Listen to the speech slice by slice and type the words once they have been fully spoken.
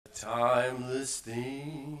timeless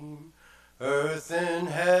theme. Earth and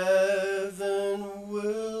heaven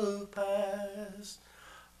will pass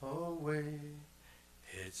away.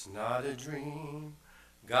 It's not a dream.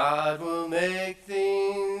 God will make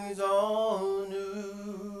things all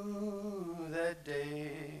new that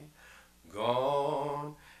day.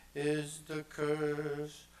 Gone is the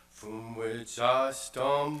curse from which I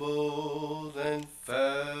stumbled and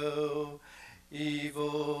fell.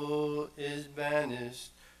 Evil is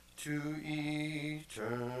banished to eternal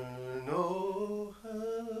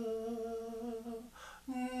hell.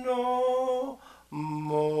 No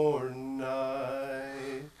more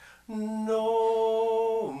night,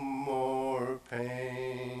 no more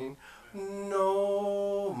pain,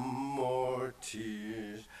 no more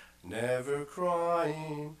tears, never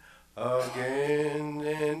crying again,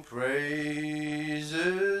 in praises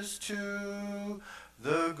to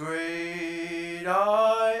the great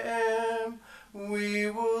I am. We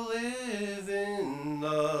will live in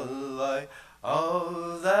the light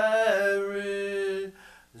of that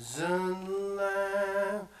risen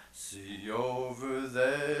Lamb. See over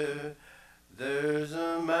there, there's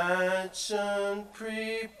a mansion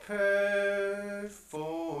prepared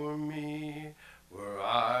for me, where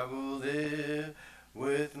I will live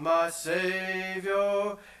with my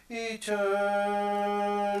Savior eternally.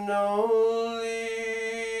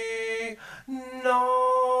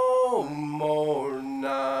 No more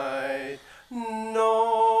night,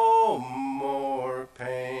 no more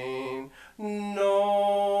pain,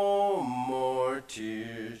 no more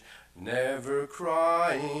tears, never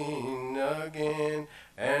crying again,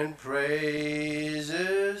 and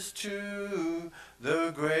praises to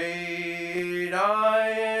the great I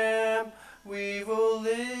am. We will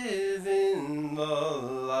live in the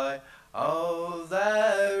light of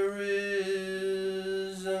that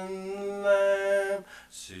risen Lamb.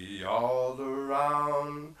 See all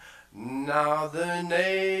around, now the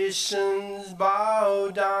nations bow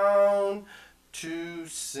down to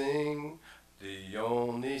sing. The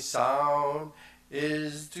only sound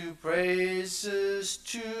is to praises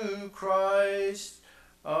to Christ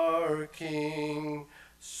our King.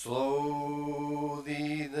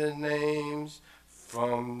 Slowly the names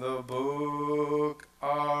from the book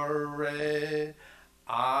are read.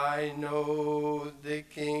 I know the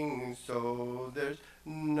King, so there's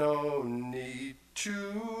no need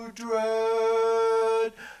to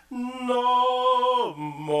dread. No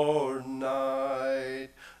more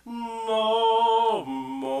night, no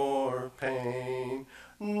more pain,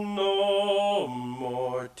 no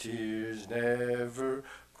more tears, never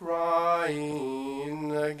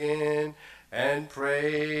crying again, and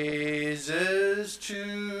praises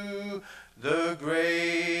to the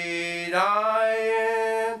great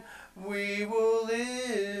I am. We will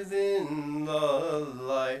live in the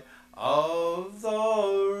light of the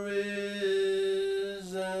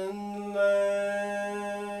risen Lamb.